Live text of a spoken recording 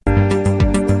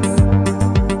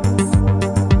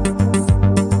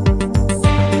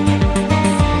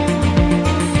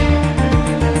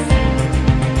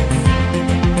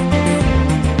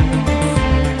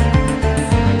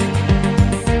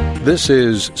This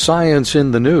is Science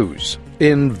in the News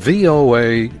in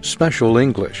VOA Special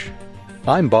English.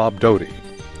 I'm Bob Doty.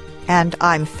 And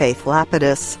I'm Faith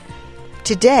Lapidus.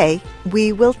 Today,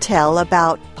 we will tell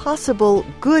about possible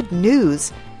good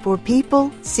news for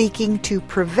people seeking to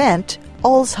prevent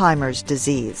Alzheimer's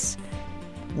disease.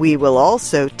 We will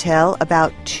also tell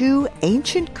about two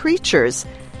ancient creatures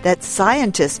that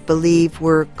scientists believe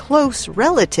were close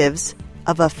relatives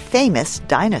of a famous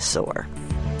dinosaur.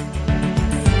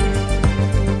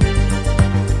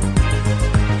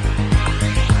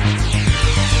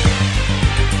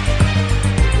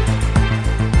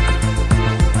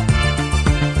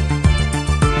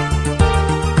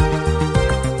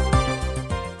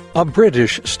 A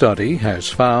British study has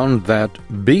found that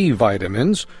B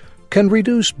vitamins can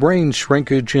reduce brain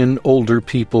shrinkage in older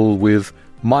people with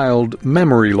mild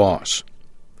memory loss.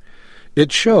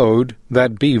 It showed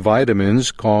that B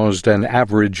vitamins caused an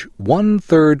average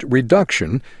 1/3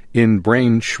 reduction in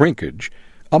brain shrinkage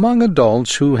among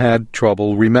adults who had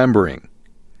trouble remembering.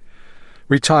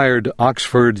 Retired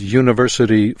Oxford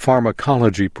University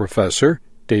pharmacology professor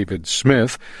David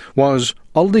Smith was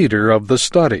a leader of the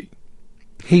study.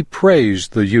 He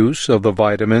praised the use of the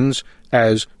vitamins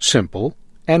as simple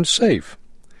and safe.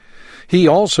 He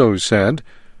also said,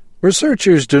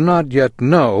 researchers do not yet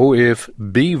know if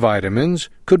B vitamins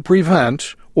could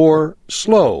prevent or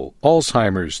slow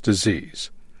Alzheimer's disease.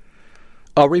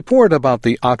 A report about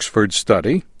the Oxford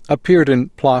study appeared in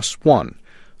PLOS ONE,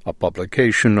 a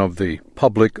publication of the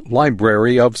Public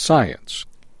Library of Science.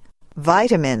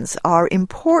 Vitamins are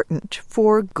important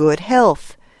for good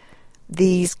health.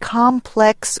 These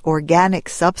complex organic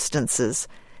substances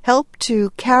help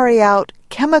to carry out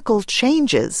chemical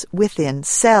changes within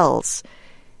cells.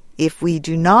 If we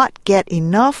do not get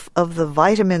enough of the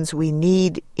vitamins we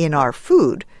need in our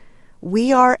food,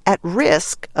 we are at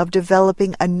risk of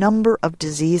developing a number of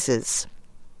diseases.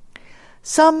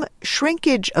 Some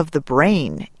shrinkage of the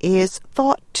brain is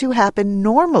thought to happen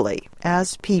normally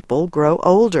as people grow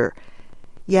older,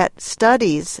 yet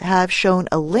studies have shown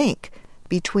a link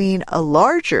between a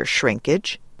larger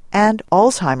shrinkage and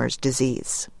Alzheimer's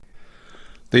disease.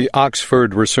 The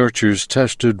Oxford researchers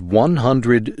tested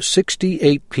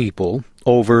 168 people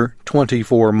over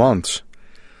 24 months.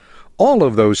 All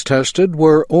of those tested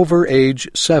were over age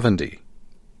 70.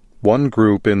 One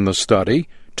group in the study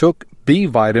took B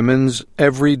vitamins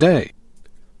every day.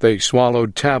 They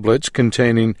swallowed tablets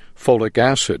containing folic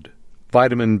acid,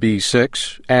 vitamin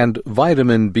B6, and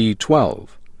vitamin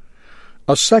B12.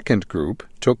 A second group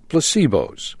took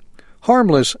placebos,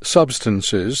 harmless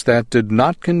substances that did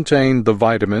not contain the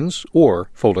vitamins or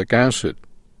folic acid.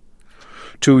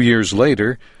 2 years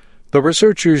later, the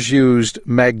researchers used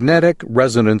magnetic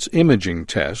resonance imaging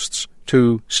tests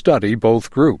to study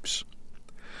both groups.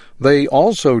 They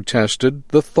also tested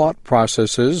the thought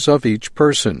processes of each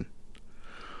person.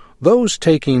 Those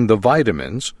taking the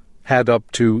vitamins had up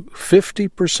to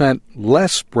 50%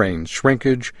 less brain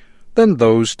shrinkage than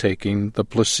those taking the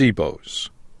placebos.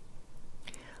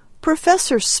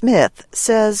 Professor Smith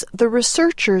says the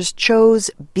researchers chose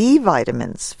B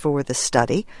vitamins for the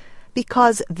study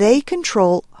because they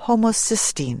control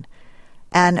homocysteine,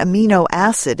 an amino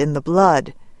acid in the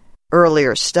blood.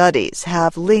 Earlier studies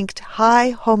have linked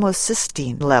high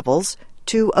homocysteine levels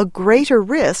to a greater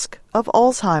risk of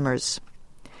Alzheimer's.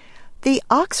 The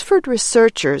Oxford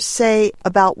researchers say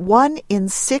about 1 in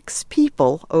 6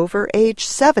 people over age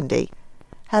 70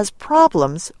 has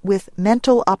problems with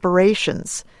mental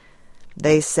operations.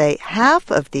 They say half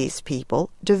of these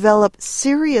people develop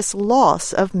serious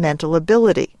loss of mental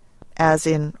ability, as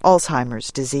in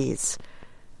Alzheimer's disease.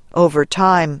 Over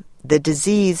time, the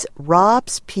disease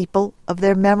robs people of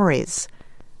their memories.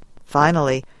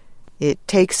 Finally, it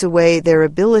takes away their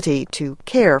ability to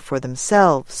care for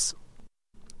themselves.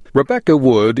 Rebecca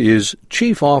Wood is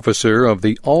Chief Officer of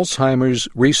the Alzheimer's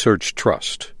Research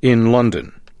Trust in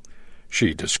London.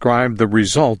 She described the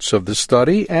results of the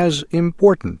study as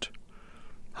important.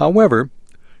 However,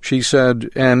 she said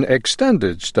an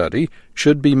extended study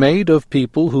should be made of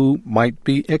people who might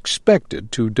be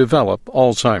expected to develop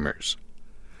Alzheimer's.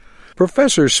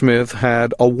 Professor Smith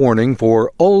had a warning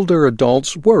for older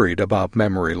adults worried about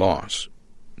memory loss.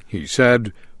 He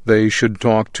said they should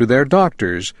talk to their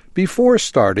doctors before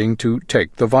starting to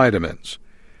take the vitamins.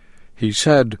 He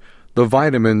said the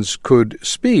vitamins could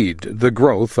speed the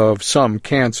growth of some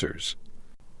cancers.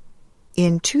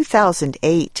 In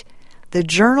 2008, the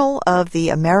Journal of the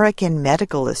American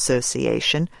Medical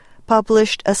Association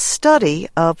published a study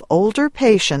of older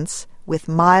patients with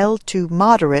mild to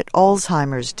moderate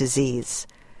Alzheimer's disease.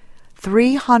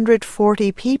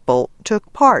 340 people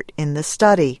took part in the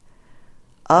study.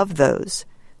 Of those,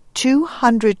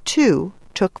 202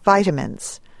 took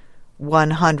vitamins.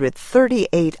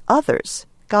 138 others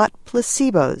got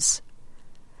placebos.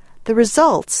 The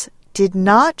results did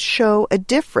not show a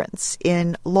difference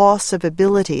in loss of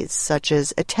abilities such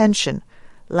as attention,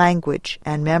 language,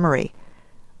 and memory.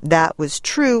 That was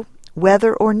true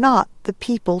whether or not the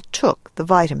people took the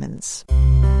vitamins.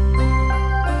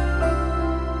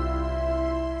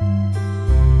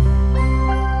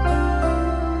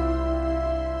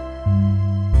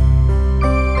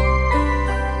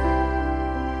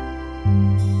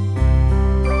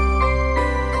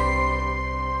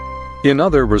 In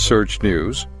other research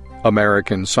news,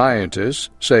 American scientists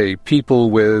say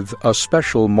people with a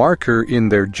special marker in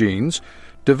their genes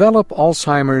develop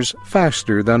Alzheimer's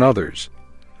faster than others.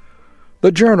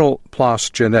 The journal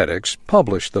PLOS Genetics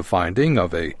published the finding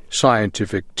of a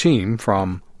scientific team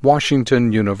from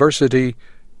Washington University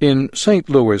in St.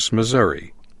 Louis,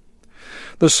 Missouri.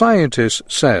 The scientists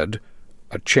said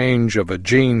a change of a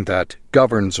gene that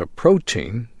governs a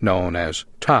protein known as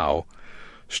tau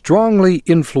strongly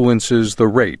influences the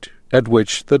rate at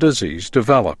which the disease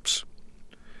develops.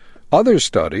 Other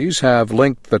studies have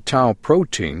linked the tau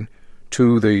protein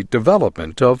to the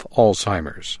development of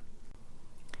Alzheimer's.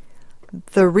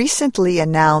 The recently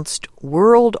announced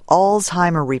World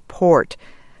Alzheimer Report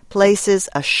places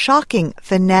a shocking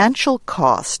financial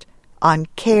cost on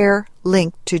care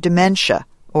linked to dementia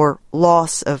or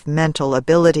loss of mental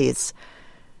abilities.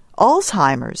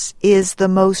 Alzheimer's is the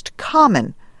most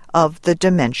common of the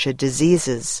dementia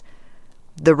diseases.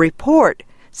 The report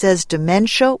says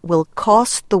dementia will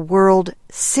cost the world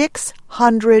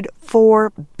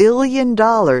 $604 billion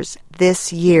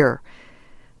this year.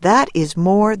 That is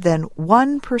more than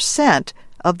 1%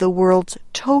 of the world's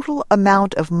total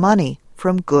amount of money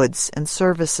from goods and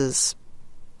services.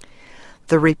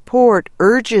 The report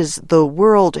urges the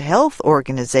World Health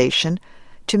Organization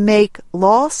to make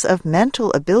loss of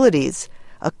mental abilities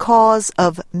a cause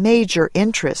of major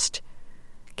interest.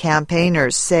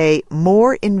 Campaigners say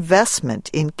more investment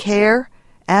in care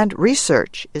and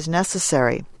research is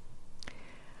necessary.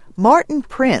 Martin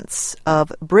Prince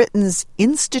of Britain's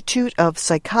Institute of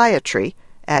Psychiatry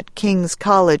at King's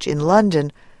College in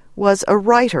London was a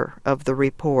writer of the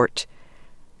report.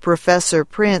 Professor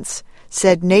Prince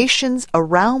said nations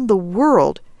around the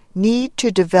world need to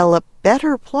develop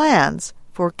better plans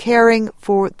for caring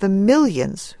for the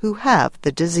millions who have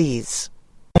the disease.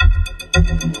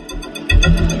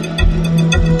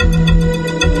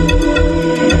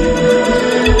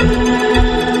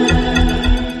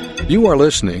 You are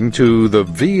listening to the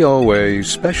VOA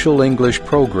Special English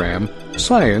program,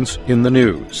 Science in the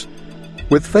News.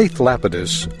 With Faith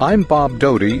Lapidus, I'm Bob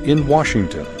Doty in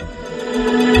Washington.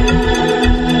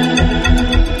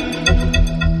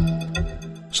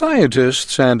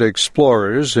 Scientists and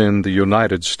explorers in the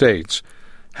United States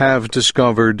have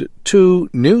discovered 2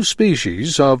 new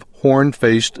species of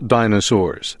horn-faced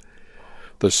dinosaurs.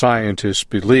 The scientists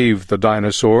believe the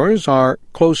dinosaurs are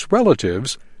close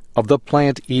relatives of the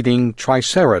plant-eating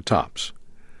Triceratops.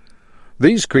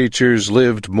 These creatures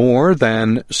lived more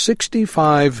than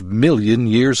 65 million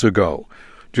years ago,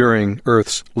 during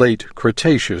Earth's late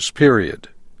Cretaceous period.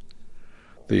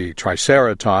 The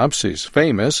Triceratops is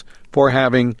famous for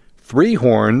having 3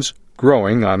 horns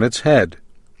growing on its head.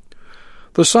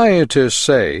 The scientists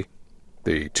say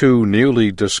the 2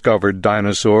 newly discovered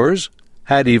dinosaurs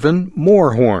had even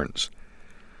more horns.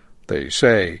 They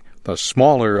say the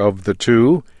smaller of the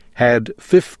 2 had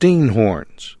 15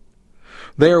 horns.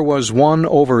 There was one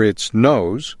over its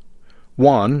nose,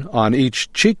 one on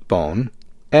each cheekbone,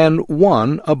 and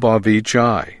one above each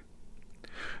eye.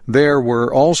 There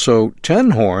were also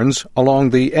 10 horns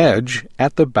along the edge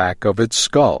at the back of its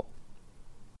skull.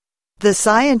 The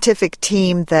scientific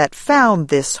team that found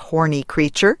this horny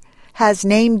creature has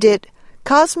named it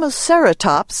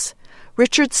Cosmoceratops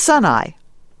richardsoni.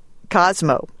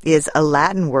 Cosmo is a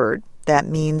Latin word that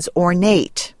means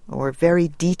ornate or very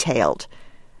detailed.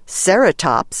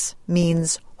 Ceratops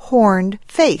means horned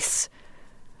face.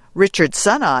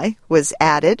 Richardsoni was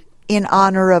added in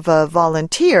honor of a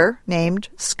volunteer named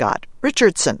Scott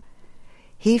Richardson.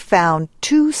 He found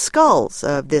 2 skulls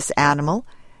of this animal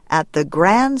at the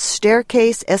Grand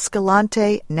Staircase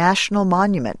Escalante National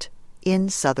Monument in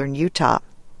southern Utah.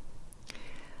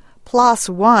 PLOS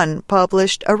One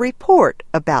published a report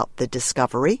about the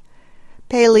discovery.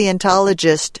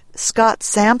 Paleontologist Scott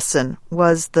Sampson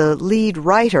was the lead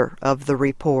writer of the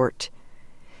report.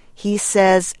 He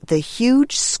says the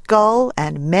huge skull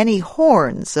and many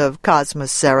horns of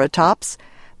Cosmoceratops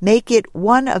make it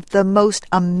one of the most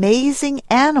amazing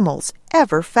animals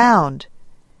ever found.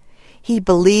 He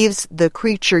believes the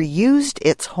creature used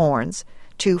its horns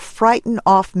to frighten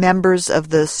off members of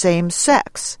the same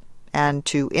sex and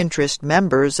to interest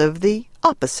members of the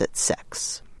opposite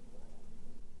sex.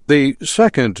 The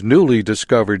second newly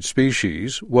discovered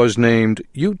species was named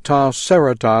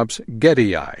Utaceratops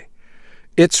gettyi.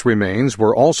 Its remains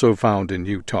were also found in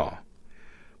Utah.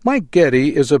 Mike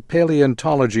Getty is a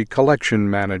paleontology collection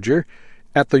manager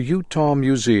at the Utah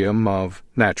Museum of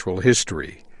Natural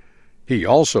History. He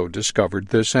also discovered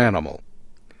this animal.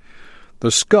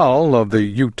 The skull of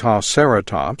the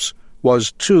Utaceratops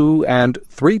was 2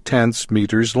 3/10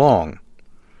 meters long.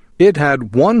 It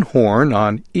had one horn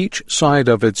on each side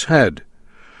of its head,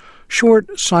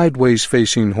 short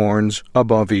sideways-facing horns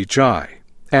above each eye,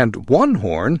 and one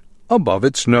horn above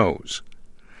its nose.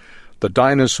 The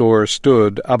dinosaur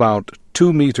stood about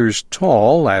 2 meters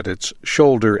tall at its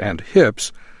shoulder and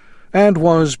hips and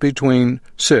was between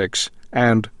 6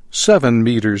 and 7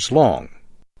 meters long.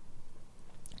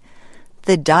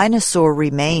 The dinosaur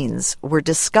remains were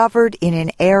discovered in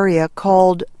an area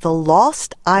called the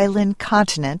Lost Island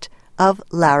continent of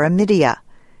Laramidia.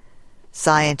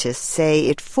 Scientists say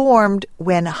it formed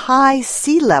when high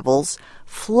sea levels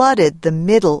flooded the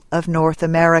middle of North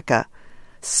America,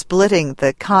 splitting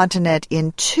the continent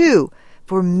in two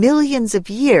for millions of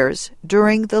years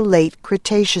during the late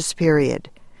Cretaceous period.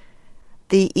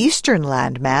 The eastern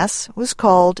landmass was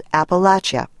called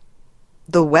Appalachia.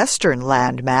 The western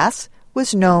landmass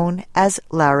was known as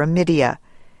Laramidia.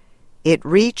 It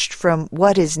reached from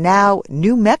what is now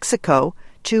New Mexico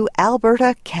to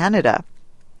Alberta, Canada.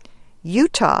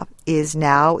 Utah is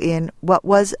now in what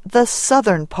was the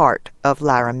southern part of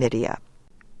Laramidia.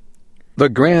 The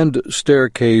Grand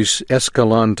Staircase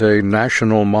Escalante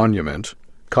National Monument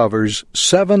covers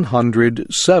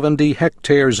 770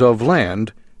 hectares of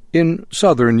land in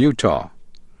southern Utah.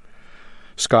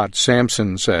 Scott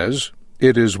Sampson says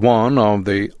it is one of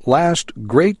the last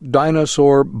great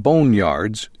dinosaur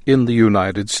boneyards in the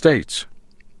United States.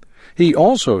 He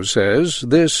also says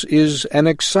this is an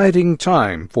exciting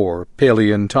time for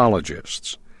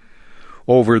paleontologists.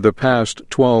 Over the past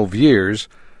 12 years,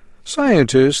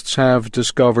 scientists have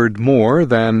discovered more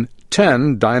than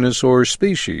 10 dinosaur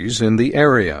species in the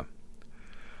area.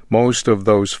 Most of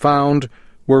those found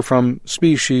were from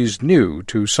species new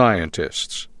to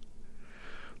scientists.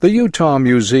 The Utah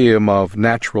Museum of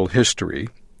Natural History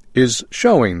is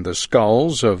showing the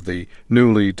skulls of the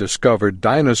newly discovered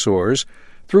dinosaurs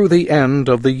through the end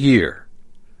of the year.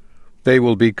 They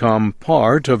will become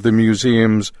part of the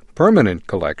museum's permanent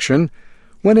collection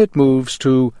when it moves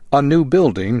to a new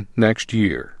building next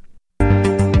year.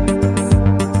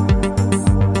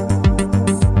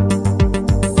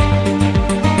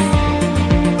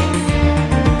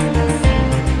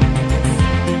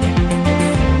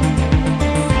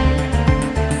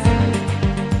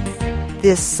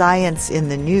 This Science in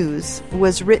the News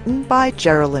was written by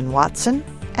Geraldine Watson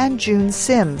and June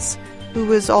Sims,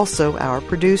 who is also our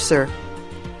producer.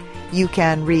 You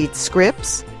can read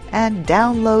scripts and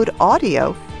download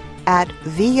audio at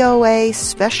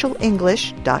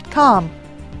voaspecialenglish.com.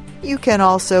 You can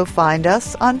also find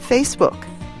us on Facebook,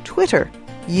 Twitter,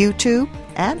 YouTube,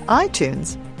 and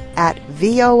iTunes at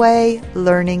VOA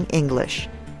Learning English.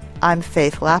 I'm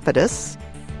Faith Lapidus.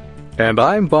 And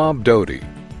I'm Bob Doty.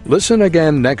 Listen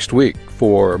again next week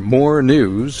for more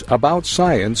news about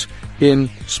science in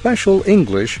special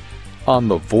English on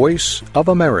the Voice of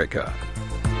America.